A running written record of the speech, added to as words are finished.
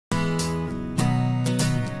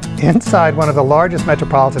Inside one of the largest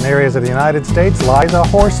metropolitan areas of the United States lies a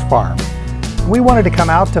horse farm. We wanted to come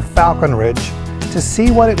out to Falconridge to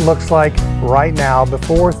see what it looks like right now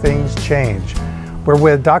before things change. We're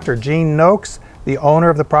with Dr. Jean Nokes, the owner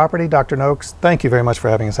of the property. Dr. Nokes, thank you very much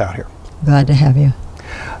for having us out here. Glad to have you.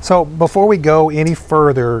 So before we go any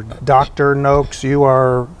further, Dr. Nokes, you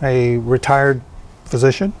are a retired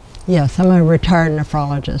physician? Yes, I'm a retired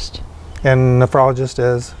nephrologist. And nephrologist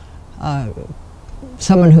is?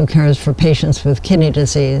 Someone who cares for patients with kidney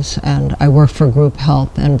disease, and I work for Group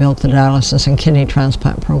Health and built the dialysis and kidney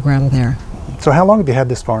transplant program there. So how long have you had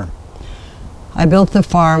this farm? I built the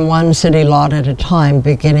farm one city lot at a time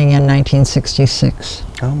beginning in 1966.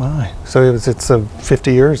 Oh my, so it's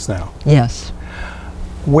 50 years now. Yes.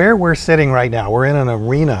 Where we're sitting right now, we're in an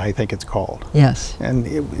arena, I think it's called. Yes. And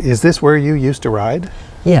is this where you used to ride?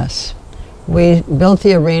 Yes. We built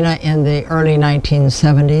the arena in the early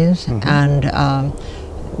 1970s, and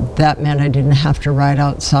that meant I didn't have to ride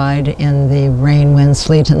outside in the rain, wind,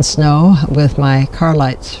 sleet, and snow with my car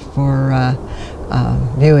lights for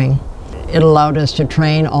viewing. It allowed us to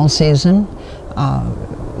train all season.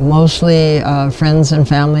 Mostly friends and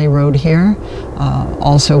family rode here.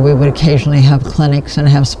 Also, we would occasionally have clinics and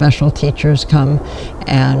have special teachers come,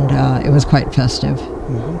 and it was quite festive.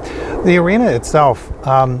 The arena itself,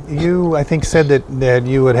 you, I think, said that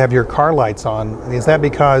you would have your car lights on. Is that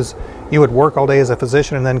because you would work all day as a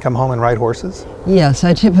physician and then come home and ride horses? Yes,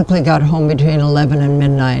 I typically got home between 11 and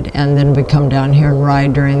midnight, and then would come down here and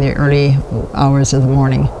ride during the early hours of the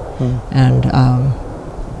morning, and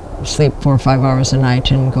sleep 4 or 5 hours a night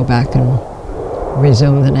and go back and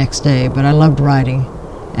resume the next day. But I loved riding,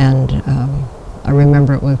 and I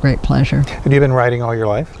remember it with great pleasure. Have you been riding all your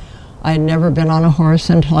life? I had never been on a horse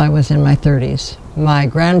until I was in my 30s. My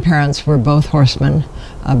grandparents were both horsemen,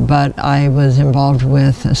 but I was involved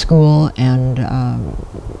with school and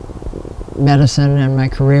medicine and my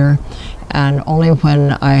career, and only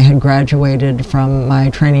when I had graduated from my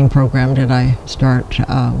training program did I start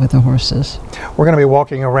with the horses. We're going to be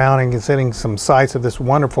walking around and considering some sights of this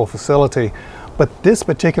wonderful facility, but this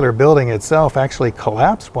particular building itself actually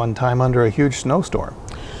collapsed one time under a huge snowstorm.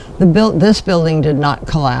 This building did not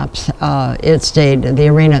collapse. It stayed, the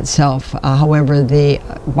arena itself. However, the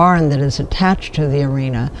barn that is attached to the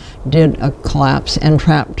arena did collapse and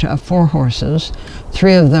trapped 4 horses.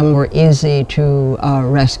 3 of them were easy to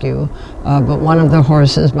rescue, but one of the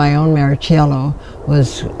horses, my own mare Cielo,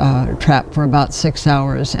 was trapped for about 6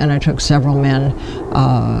 hours, and it took several men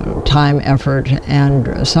time, effort,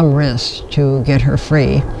 and some risk to get her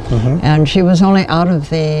free. And she was only out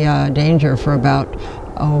of the danger for about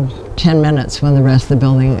 10 minutes when the rest of the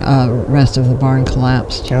building, rest of the barn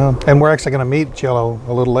collapsed. Yeah, and we're actually going to meet Cielo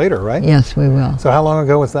a little later, right? Yes, we will. So how long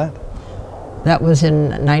ago was that? That was in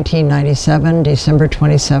 1997, December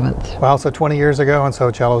 27th. Wow, so 20 years ago, and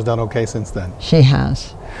so Cielo's done okay since then. She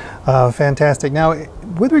has. Fantastic. Now,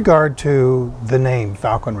 with regard to the name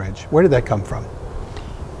Falconridge, where did that come from?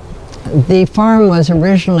 The farm was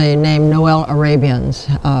originally named Noel Arabians.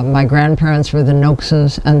 My grandparents were the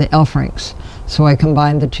Nokeses and the Elfrinks, so I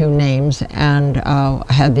combined the 2 names and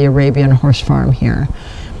had the Arabian horse farm here.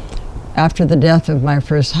 After the death of my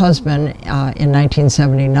first husband in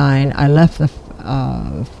 1979, I left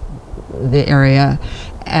the area,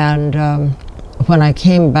 and when I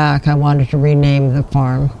came back, I wanted to rename the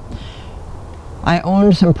farm. I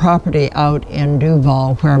owned some property out in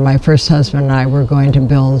Duval where my first husband and I were going to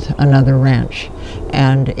build another ranch,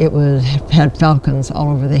 and it had falcons all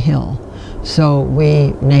over the hill. So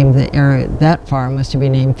we named the area, that farm was to be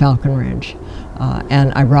named Falconridge.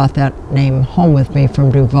 And I brought that name home with me from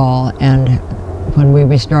Duval, and when we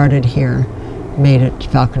restarted here, made it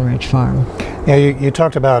Falconridge Farm. Yeah, you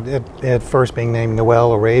talked about it at first being named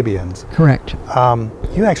Noel Arabians. Correct.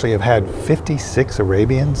 You actually have had 56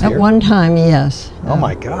 Arabians here? At one time, yes. Oh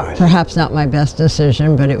my gosh. Perhaps not my best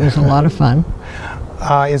decision, but it was a lot of fun.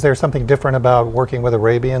 Is there something different about working with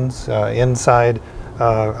Arabians inside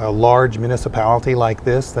a large municipality like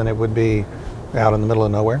this than it would be out in the middle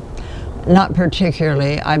of nowhere? Not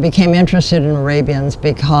particularly. I became interested in Arabians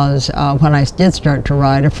because when I did start to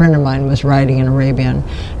ride, a friend of mine was riding an Arabian,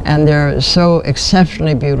 and they're so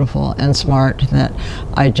exceptionally beautiful and smart that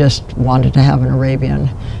I just wanted to have an Arabian.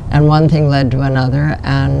 And one thing led to another,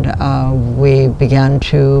 and we began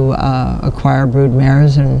to acquire brood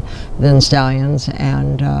mares and then stallions,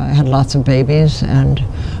 and had lots of babies, and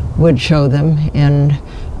would show them in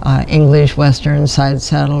English, Western, side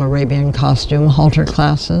saddle, Arabian costume, halter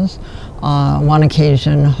classes. One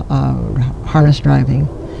occasion, harness driving,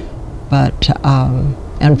 but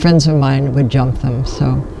and friends of mine would jump them,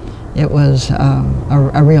 so it was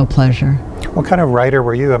a real pleasure. What kind of rider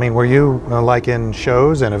were you? I mean, were you like in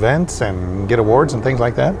shows and events and get awards and things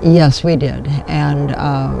like that? Yes, we did. And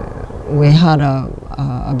we had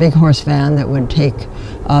a big horse van that would take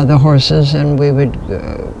the horses, and we would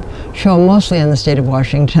show mostly in the state of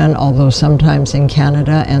Washington, although sometimes in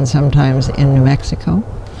Canada and sometimes in New Mexico,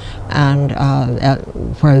 and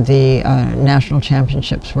where the national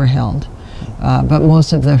championships were held. But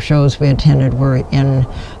most of the shows we attended were in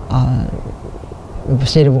the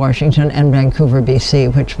state of Washington and Vancouver,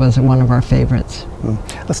 BC, which was one of our favorites.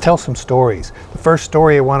 Let's tell some stories. The first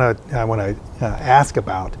story I want to ask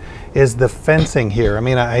about is the fencing here. I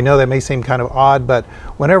mean, I know that may seem kind of odd, but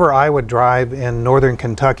whenever I would drive in northern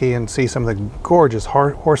Kentucky and see some of the gorgeous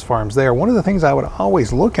horse farms there, one of the things I would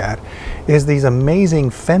always look at is these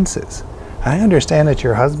amazing fences. I understand that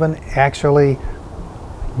your husband actually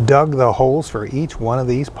dug the holes for each one of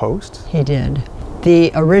these posts? He did.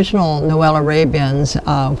 The original Noel Arabians,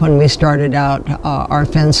 when we started out, our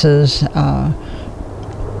fences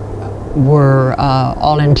were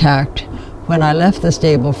all intact. When I left the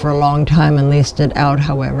stable for a long time and leased it out,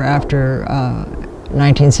 however, after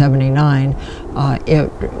 1979,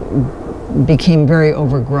 it became very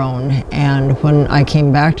overgrown. And when I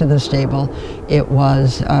came back to the stable, it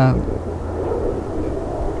was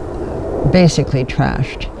basically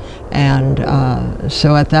trashed. And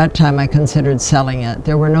so at that time I considered selling it.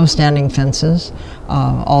 There were no standing fences.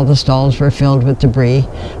 All the stalls were filled with debris,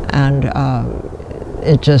 and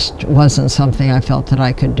it just wasn't something I felt that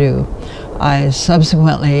I could do. I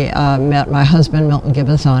subsequently met my husband, Milton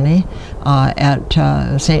Gibasani,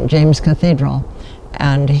 at St. James Cathedral,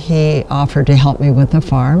 and he offered to help me with the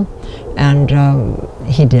farm, and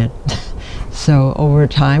he did. So over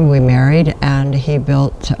time we married, and he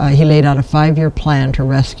laid out a 5-year plan to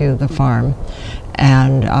rescue the farm,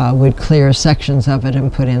 and would clear sections of it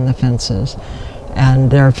and put in the fences.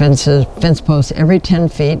 And there are fence posts every 10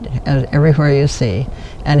 feet, everywhere you see.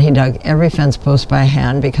 And he dug every fence post by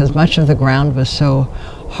hand because much of the ground was so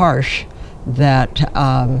harsh that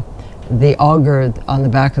the auger on the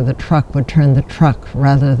back of the truck would turn the truck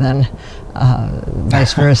rather than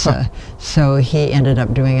vice versa. So he ended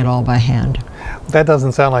up doing it all by hand. That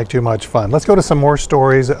doesn't sound like too much fun. Let's go to some more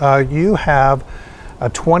stories. You have a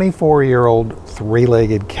 24-year-old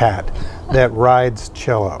three-legged cat that rides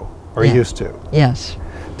cello, or used to. Yes.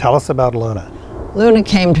 Tell us about Luna. Luna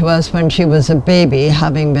came to us when she was a baby,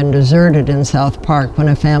 having been deserted in South Park when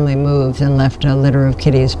a family moved and left a litter of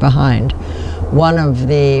kitties behind. One of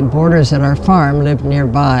the boarders at our farm lived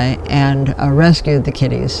nearby and rescued the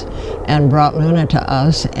kitties and brought Luna to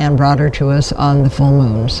us and brought her to us on the full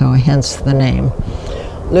moon, so hence the name.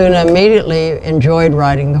 Luna immediately enjoyed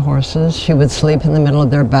riding the horses. She would sleep in the middle of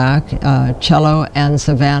their back. Cello and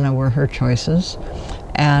Savannah were her choices.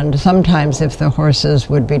 And sometimes if the horses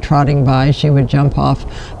would be trotting by, she would jump off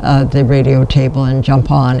the radio table and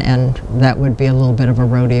jump on, and that would be a little bit of a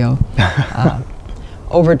rodeo.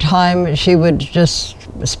 Over time, she would just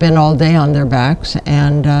spend all day on their backs,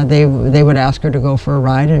 and they would ask her to go for a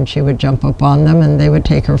ride, and she would jump up on them, and they would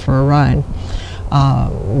take her for a ride.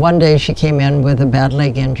 One day she came in with a bad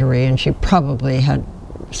leg injury, and she probably had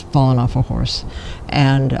fallen off a horse.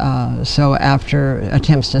 And so after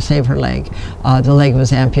attempts to save her leg, the leg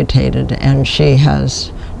was amputated, and she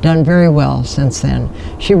has done very well since then.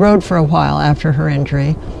 She rode for a while after her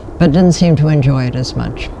injury, but didn't seem to enjoy it as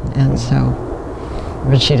much, and so,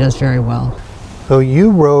 but she does very well. So you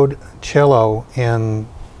rode cello in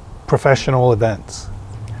professional events.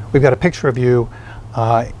 We've got a picture of you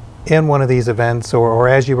in one of these events, or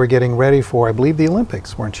as you were getting ready for, I believe, the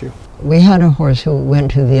Olympics, weren't you? We had a horse who went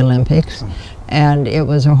to the Olympics, and it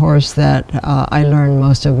was a horse that I learned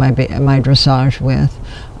most of my dressage with.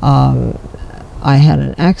 I had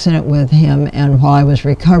an accident with him, and while I was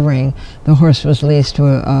recovering, the horse was leased to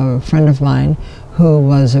a friend of mine who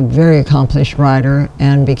was a very accomplished rider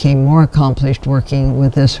and became more accomplished working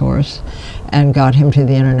with this horse and got him to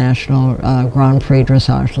the international Grand Prix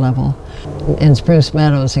dressage level. In Spruce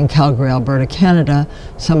Meadows in Calgary, Alberta, Canada,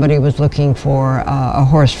 somebody was looking for a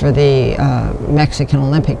horse for the Mexican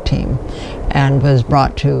Olympic team and was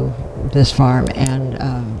brought to this farm,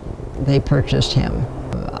 and they purchased him.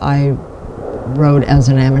 I rode as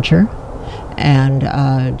an amateur, and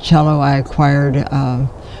cello I acquired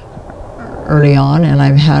early on, and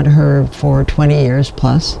I've had her for 20 years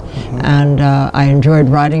plus. And I enjoyed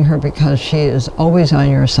riding her because she is always on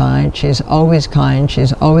your side, she's always kind,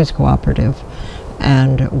 she's always cooperative.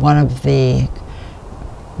 And one of the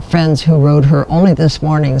friends who rode her only this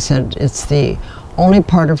morning said it's the only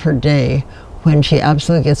part of her day when she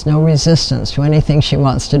absolutely gets no resistance to anything she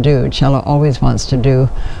wants to do. Cello always wants to do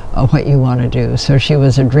what you want to do. So she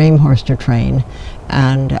was a dream horse to train,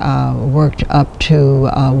 and worked up to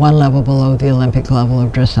one level below the Olympic level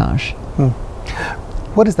of dressage.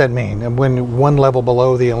 What does that mean, when one level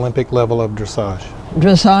below the Olympic level of dressage?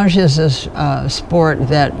 Dressage is a sport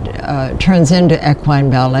that turns into equine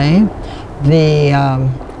ballet. The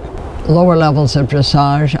lower levels of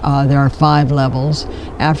dressage, there are 5 levels,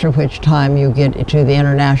 after which time you get to the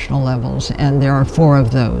international levels, and there are 4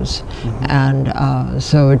 of those. And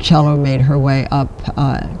so Cello made her way up,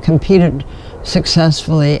 competed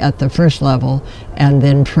successfully at the first level, and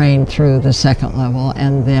then trained through the second level,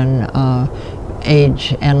 and then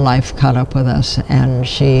age and life caught up with us, and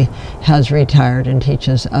she has retired and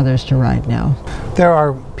teaches others to ride now. There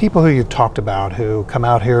are people who you've talked about who come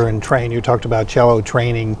out here and train. You talked about Cello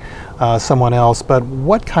training someone else, but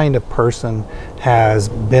what kind of person has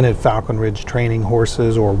been at Falconridge training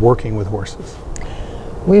horses or working with horses?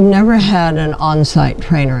 We've never had an on-site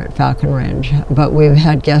trainer at Falconridge, but we've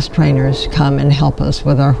had guest trainers come and help us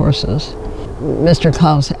with our horses. Mr.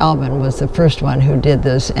 Klaus Albin was the first one who did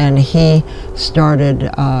this, and he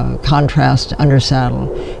started Contrast under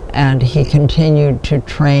saddle, and he continued to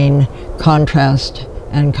train Contrast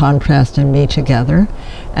and me together.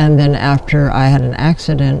 And then after I had an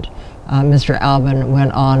accident, Mr. Albin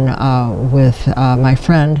went on with my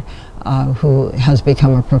friend who has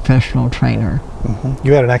become a professional trainer.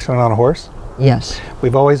 You had an accident on a horse? Yes.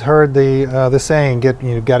 We've always heard the saying,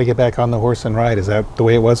 you've got to get back on the horse and ride. Is that the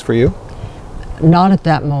way it was for you? Not at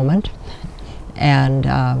that moment,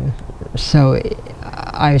 and so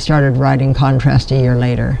I started riding Contrast a year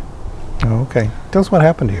later. Oh, okay. Tell us what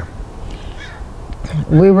happened to you.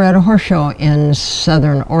 We were at a horse show in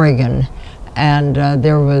southern Oregon, and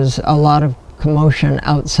there was a lot of commotion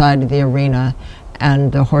outside the arena,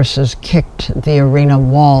 and the horses kicked the arena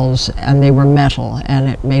walls, and they were metal, and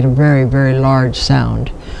it made a very, very large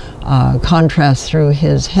sound. Contrast threw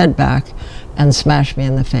his head back and smashed me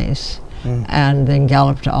in the face. And then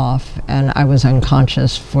galloped off, and I was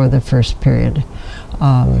unconscious for the first period.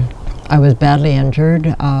 I was badly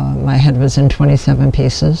injured. My head was in 27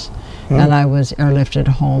 pieces, and I was airlifted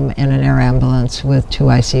home in an air ambulance with 2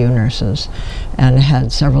 ICU nurses, and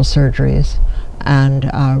had several surgeries,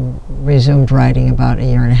 and resumed riding about a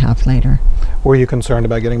year and a half later. Were you concerned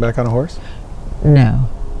about getting back on a horse? No.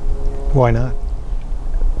 Why not?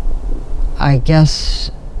 I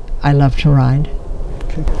guess I love to ride.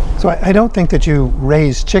 Okay. So I don't think that you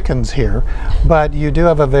raise chickens here, but you do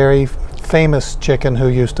have a very famous chicken who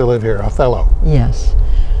used to live here, Othello. Yes.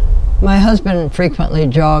 My husband frequently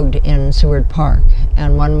jogged in Seward Park,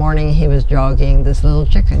 and one morning he was jogging, this little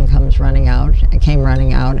chicken came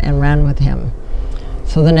running out and ran with him.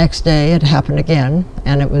 So the next day it happened again,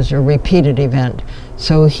 and it was a repeated event.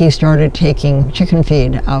 So he started taking chicken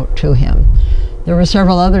feed out to him. There were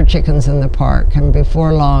several other chickens in the park, and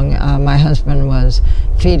before long my husband was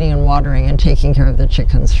feeding and watering and taking care of the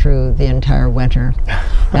chickens through the entire winter.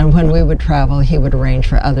 And when we would travel, he would arrange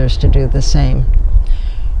for others to do the same.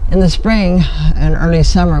 In the spring and early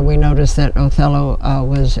summer, we noticed that Othello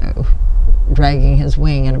was dragging his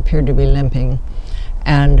wing and appeared to be limping.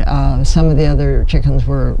 And some of the other chickens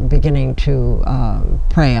were beginning to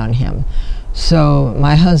prey on him. So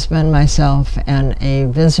my husband, myself, and a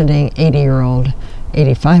visiting 80-year-old,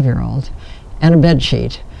 85-year-old, and a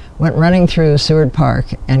bedsheet went running through Seward Park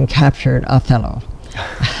and captured Othello.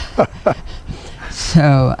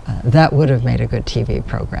 So that would have made a good TV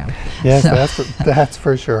program. Yes, so, that's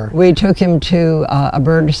for sure. We took him to a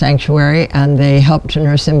bird sanctuary, and they helped to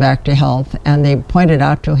nurse him back to health, and they pointed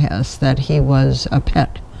out to us that he was a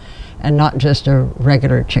pet and not just a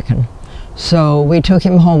regular chicken. So we took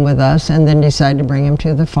him home with us and then decided to bring him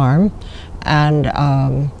to the farm, and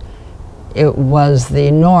it was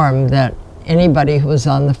the norm that anybody who was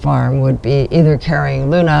on the farm would be either carrying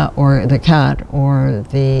Luna or the cat or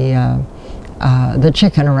the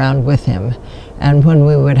chicken around with him. And when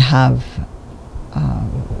we would have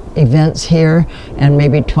events here and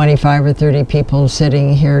maybe 25 or 30 people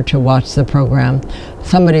sitting here to watch the program,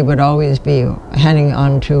 somebody would always be hanging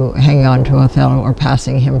on to Othello or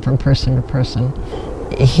passing him from person to person.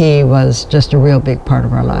 He was just a real big part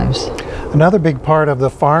of our lives. Another big part of the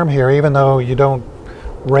farm here, even though you don't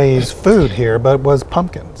raise food here, but was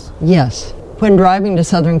pumpkins. Yes. When driving to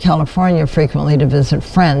Southern California frequently to visit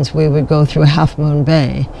friends, we would go through Half Moon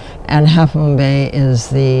Bay, and Half Moon Bay is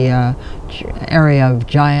the area of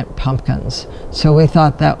giant pumpkins. So we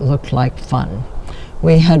thought that looked like fun.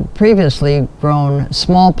 We had previously grown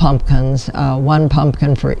small pumpkins, one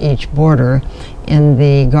pumpkin for each border, in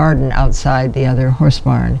the garden outside the other horse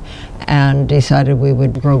barn, and decided we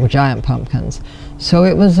would grow giant pumpkins. So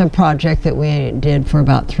it was a project that we did for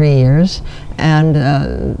about 3 years, and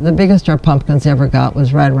the biggest our pumpkins ever got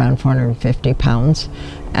was right around 450 pounds.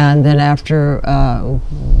 And then after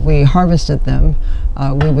we harvested them,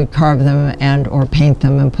 we would carve them and or paint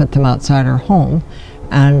them and put them outside our home.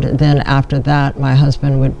 And then after that, my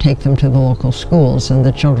husband would take them to the local schools, and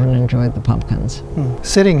the children enjoyed the pumpkins.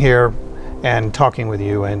 Sitting here and talking with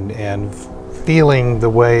you and feeling the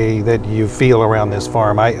way that you feel around this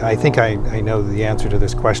farm, I think I know the answer to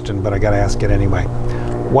this question, but I got to ask it anyway.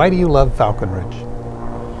 Why do you love Falconridge?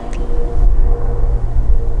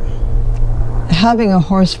 Having a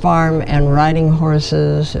horse farm and riding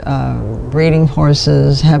horses, breeding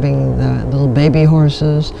horses, having the little baby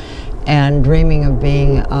horses, and dreaming of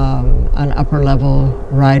being an upper level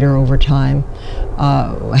rider over time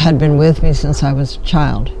had been with me since I was a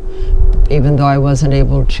child, even though I wasn't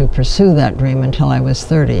able to pursue that dream until I was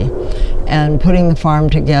 30. And putting the farm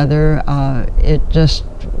together, it just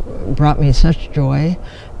brought me such joy,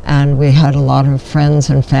 and we had a lot of friends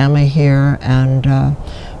and family here. And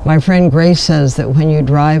my friend Grace says that when you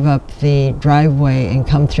drive up the driveway and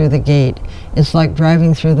come through the gate, it's like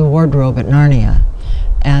driving through the wardrobe at Narnia.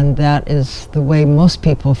 And that is the way most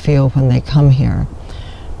people feel when they come here.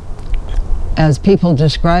 As people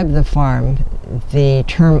describe the farm, the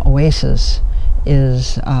term oasis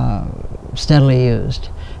is steadily used.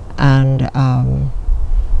 And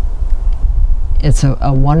it's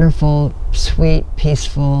a wonderful, sweet,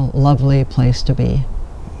 peaceful, lovely place to be.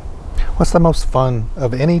 What's the most fun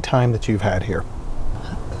of any time that you've had here?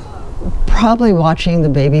 Probably watching the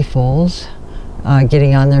baby foals.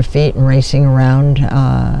 Getting on their feet and racing around,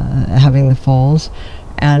 having the foals.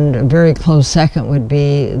 And a very close second would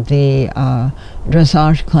be the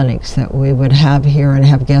dressage clinics that we would have here and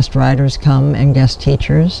have guest riders come and guest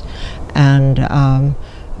teachers. And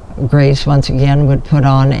Grace, once again, would put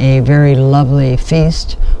on a very lovely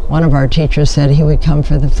feast. One of our teachers said he would come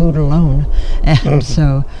for the food alone. And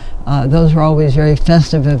so those were always very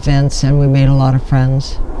festive events, and we made a lot of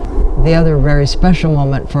friends. The other very special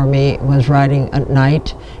moment for me was riding at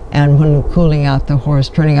night, and when cooling out the horse,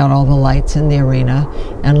 turning out all the lights in the arena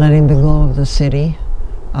and letting the glow of the city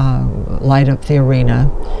light up the arena.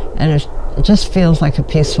 And it just feels like a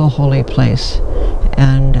peaceful, holy place.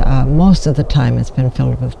 And most of the time it's been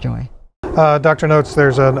filled with joy. Dr. Nokes,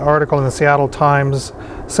 there's an article in the Seattle Times,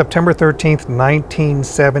 September 13th,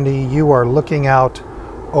 1970. You are looking out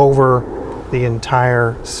over the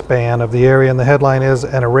entire span of the area, and the headline is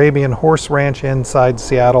 "An Arabian Horse Ranch Inside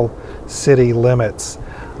Seattle City Limits."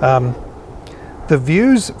 The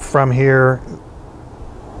views from here,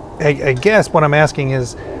 I guess what I'm asking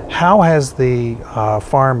is, how has the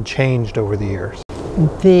farm changed over the years?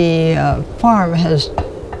 The farm has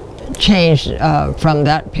changed from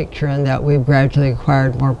that picture in that we've gradually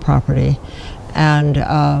acquired more property, and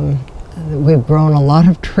we've grown a lot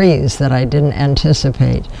of trees that I didn't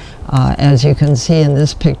anticipate. As you can see in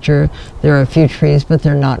this picture, there are a few trees, but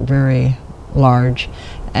they're not very large.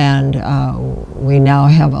 And we now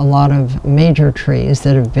have a lot of major trees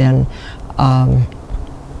that have been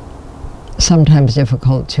sometimes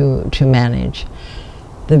difficult to manage.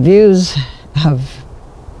 The views have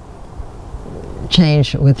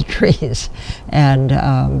changed with the trees, and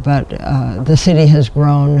but the city has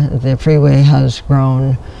grown, the freeway has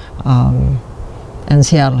grown, and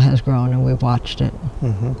Seattle has grown, and we've watched it.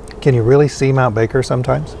 Can you really see Mount Baker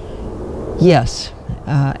sometimes? Yes.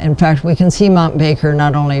 In fact, we can see Mount Baker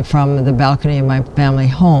not only from the balcony of my family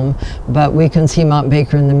home, but we can see Mount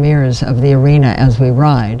Baker in the mirrors of the arena as we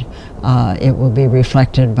ride. It will be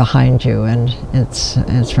reflected behind you, and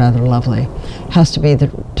it's rather lovely. It has to be the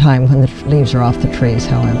time when the leaves are off the trees,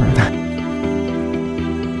 however.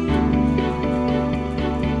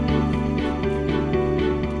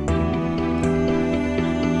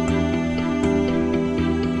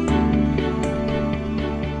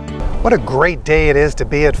 What a great day it is to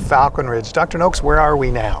be at Falconridge. Dr. Nokes, where are we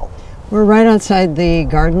now? We're right outside the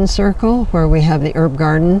garden circle where we have the herb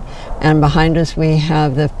garden, and behind us we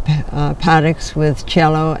have the paddocks with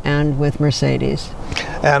Cello and with Mercedes.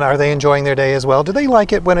 And are they enjoying their day as well? Do they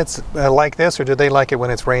like it when it's like this, or do they like it when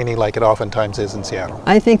it's rainy like it oftentimes is in Seattle?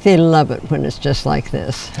 I think they love it when it's just like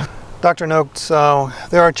this. Dr. Nokes,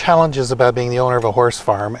 there are challenges about being the owner of a horse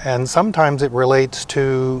farm, and sometimes it relates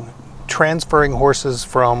to transferring horses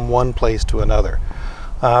from one place to another.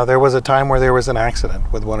 There was a time where there was an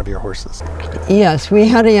accident with one of your horses. Yes, we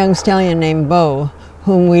had a young stallion named Bo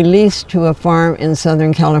whom we leased to a farm in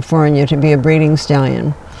Southern California to be a breeding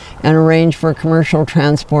stallion, and arranged for commercial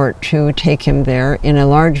transport to take him there in a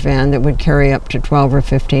large van that would carry up to 12 or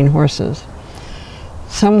 15 horses.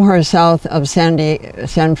 Somewhere south of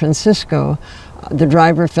San Francisco, the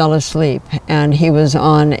driver fell asleep, and he was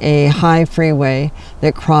on a high freeway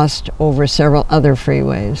that crossed over several other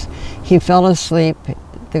freeways. He fell asleep,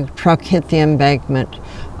 the truck hit the embankment,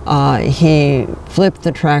 he flipped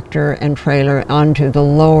the tractor and trailer onto the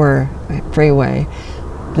lower freeway.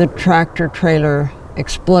 The tractor trailer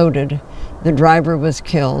exploded. The driver was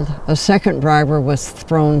killed. A second driver was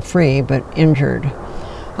thrown free but injured.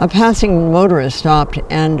 A passing motorist stopped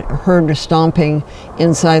and heard stomping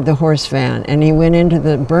inside the horse van, and he went into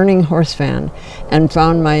the burning horse van and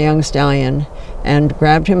found my young stallion and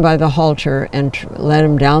grabbed him by the halter and led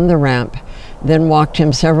him down the ramp, then walked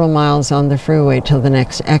him several miles on the freeway till the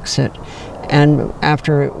next exit. And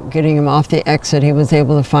after getting him off the exit, he was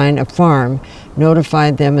able to find a farm,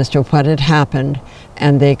 notified them as to what had happened,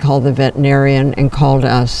 and they called the veterinarian and called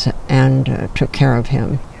us and took care of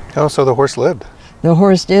him. Oh, so the horse lived? The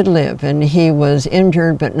horse did live, and he was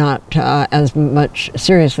injured, but not as much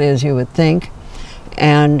seriously as you would think.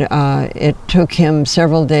 And it took him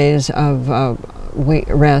several days of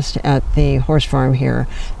rest at the horse farm here.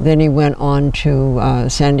 Then he went on to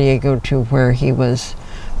San Diego, to where he was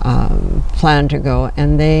planned to go,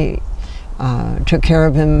 and they took care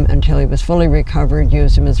of him until he was fully recovered,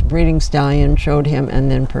 used him as a breeding stallion, showed him,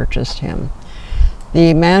 and then purchased him.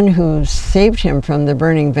 The man who saved him from the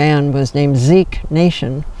burning van was named Zeke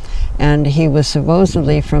Nation, and he was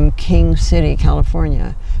supposedly from King City,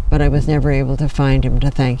 California, but I was never able to find him to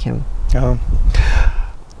thank him.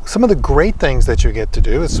 Some of the great things that you get to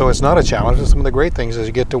do, so it's not a challenge, but some of the great things is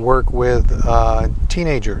you get to work with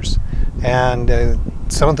teenagers. And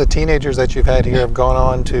some of the teenagers that you've had here have gone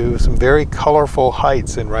on to some very colorful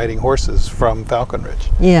heights in riding horses from Falconridge.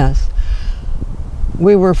 Yes.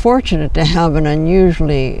 We were fortunate to have an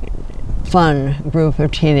unusually fun group of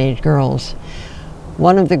teenage girls.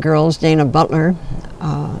 One of the girls, Dana Butler,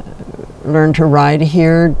 learned to ride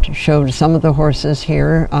here, showed some of the horses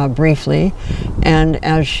here briefly, and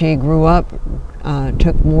as she grew up,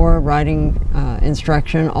 took more riding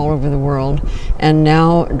instruction all over the world, and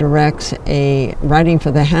now directs a Riding for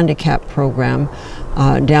the Handicap program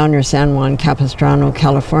down near San Juan Capistrano,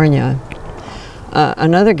 California.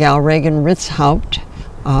 Another gal, Reagan Ritzhaupt,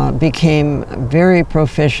 became very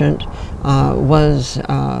proficient, was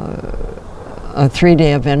a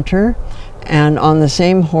 3-day eventer, and on the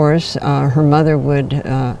same horse her mother would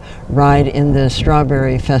ride in the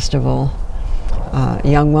Strawberry Festival. A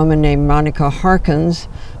young woman named Monica Harkins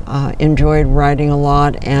enjoyed riding a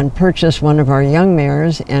lot and purchased one of our young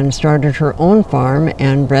mares and started her own farm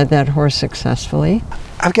and bred that horse successfully.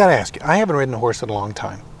 I've got to ask you, I haven't ridden a horse in a long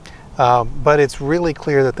time. But it's really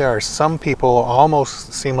clear that there are some people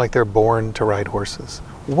almost seem like they're born to ride horses.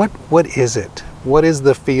 What is it? What is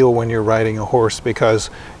the feel when you're riding a horse? Because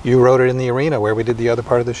you rode it in the arena where we did the other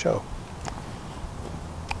part of the show.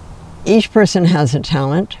 Each person has a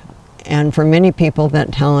talent, and for many people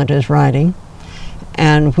that talent is riding.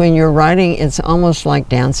 And when you're riding, it's almost like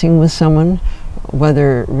dancing with someone.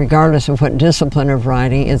 Regardless of what discipline of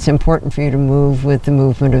riding, it's important for you to move with the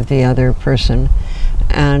movement of the other person.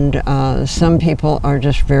 And some people are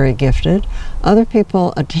just very gifted. Other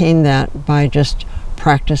people attain that by just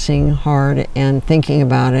practicing hard and thinking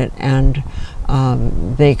about it, and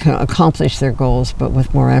they can accomplish their goals, but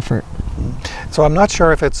with more effort. So I'm not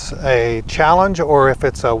sure if it's a challenge or if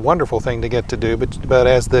it's a wonderful thing to get to do, but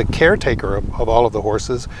as the caretaker of all of the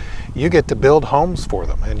horses, you get to build homes for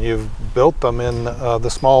them, and you've built them in the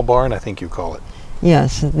small barn, I think you call it.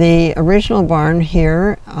 Yes, the original barn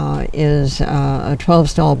here is a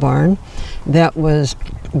 12-stall barn that was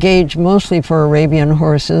gauged mostly for Arabian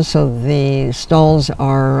horses, so the stalls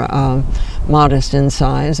are modest in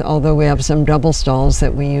size, although we have some double stalls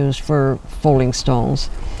that we use for foaling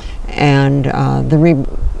stalls. And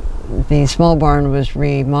the small barn was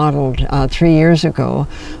remodeled 3 years ago.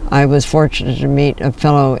 I was fortunate to meet a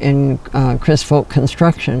fellow in Chris Folk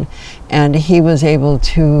Construction, and he was able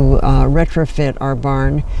to retrofit our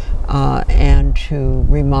barn and to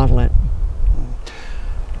remodel it.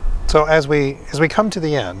 So as we come to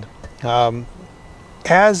the end,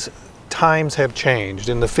 as times have changed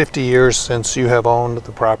in the 50 years since you have owned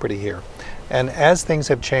the property here, and as things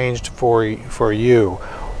have changed for you,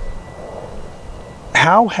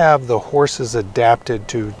 how have the horses adapted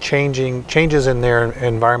to changes in their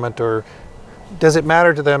environment, or does it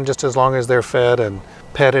matter to them just as long as they're fed and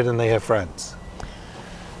petted and they have friends?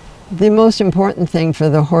 The most important thing for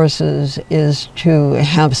the horses is to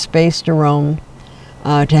have space to roam,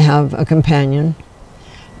 to have a companion,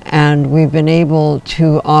 and we've been able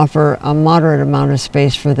to offer a moderate amount of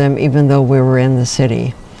space for them even though we were in the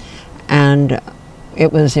city. And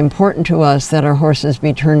it was important to us that our horses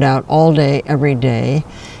be turned out all day, every day,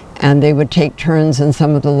 and they would take turns in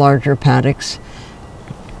some of the larger paddocks.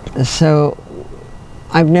 So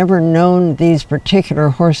I've never known these particular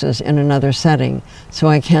horses in another setting, so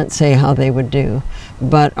I can't say how they would do.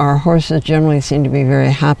 But our horses generally seem to be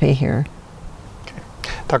very happy here. Okay.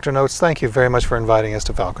 Dr. Nokes, thank you very much for inviting us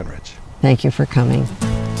to Falconridge. Thank you for coming.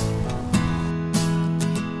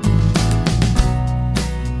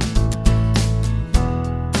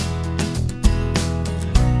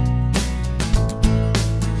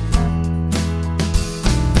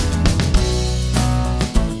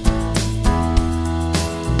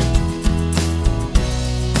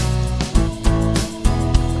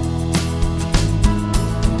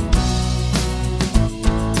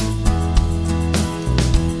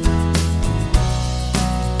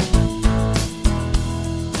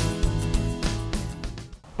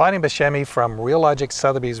 Bonnie Buscemi from Real Logic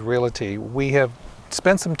Sotheby's Realty. We have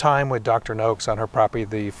spent some time with Dr. Nokes on her property,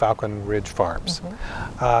 the Falconridge Farms.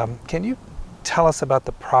 Can you tell us about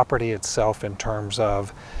the property itself in terms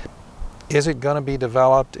of, is it going to be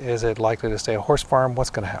developed? Is it likely to stay a horse farm? What's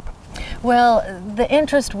going to happen? Well, the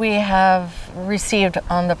interest we have received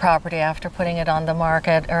on the property after putting it on the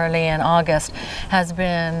market early in August has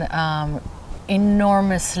been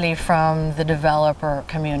enormously from the developer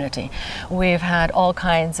community. We've had all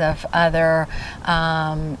kinds of other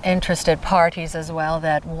interested parties as well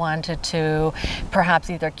that wanted to perhaps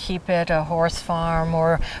either keep it a horse farm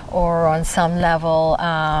or on some level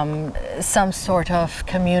some sort of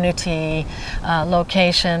community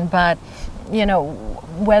location. But you know,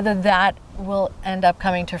 whether that will end up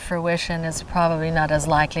coming to fruition is probably not as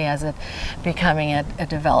likely as it becoming a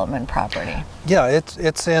development property. Yeah,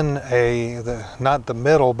 it's in not the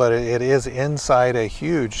middle, but it is inside a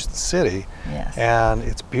huge city. Yes. And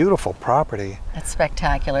it's beautiful property. It's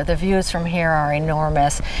spectacular. The views from here are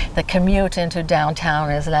enormous. The commute into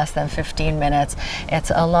downtown is less than 15 minutes.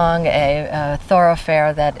 It's along a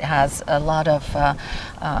thoroughfare that has a lot of,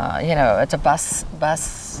 you know, it's a bus,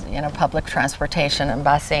 you know, public transportation and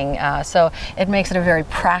busing. So it makes it a very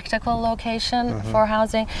practical location for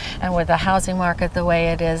housing. And with the housing market the way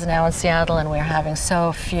it is now in Seattle, and we're having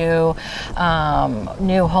so few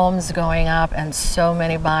new homes going up and so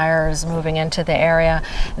many buyers moving into the area,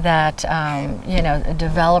 that you know,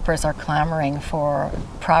 developers are clamoring for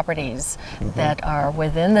properties that are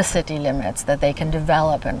within the city limits that they can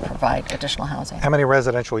develop and provide additional housing. How many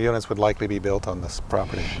residential units would likely be built on this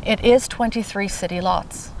property? It is 23 city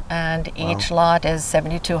lots, and each lot is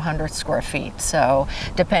 7,200 square feet. So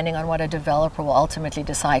depending on what a developer will ultimately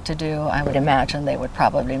decide to do, I would imagine they would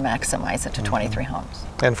probably maximize it to 23 homes.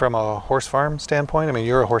 And from a horse farm standpoint, I mean,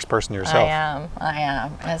 you're a horse person yourself. I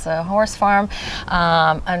am. As a horse farm,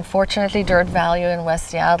 unfortunately, dirt value in West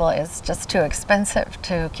Seattle is just too expensive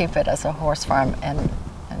to keep it as a horse farm, in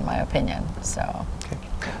my opinion. So.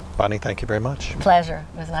 Okay. Bonnie, thank you very much. Pleasure.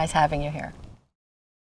 It was nice having you here.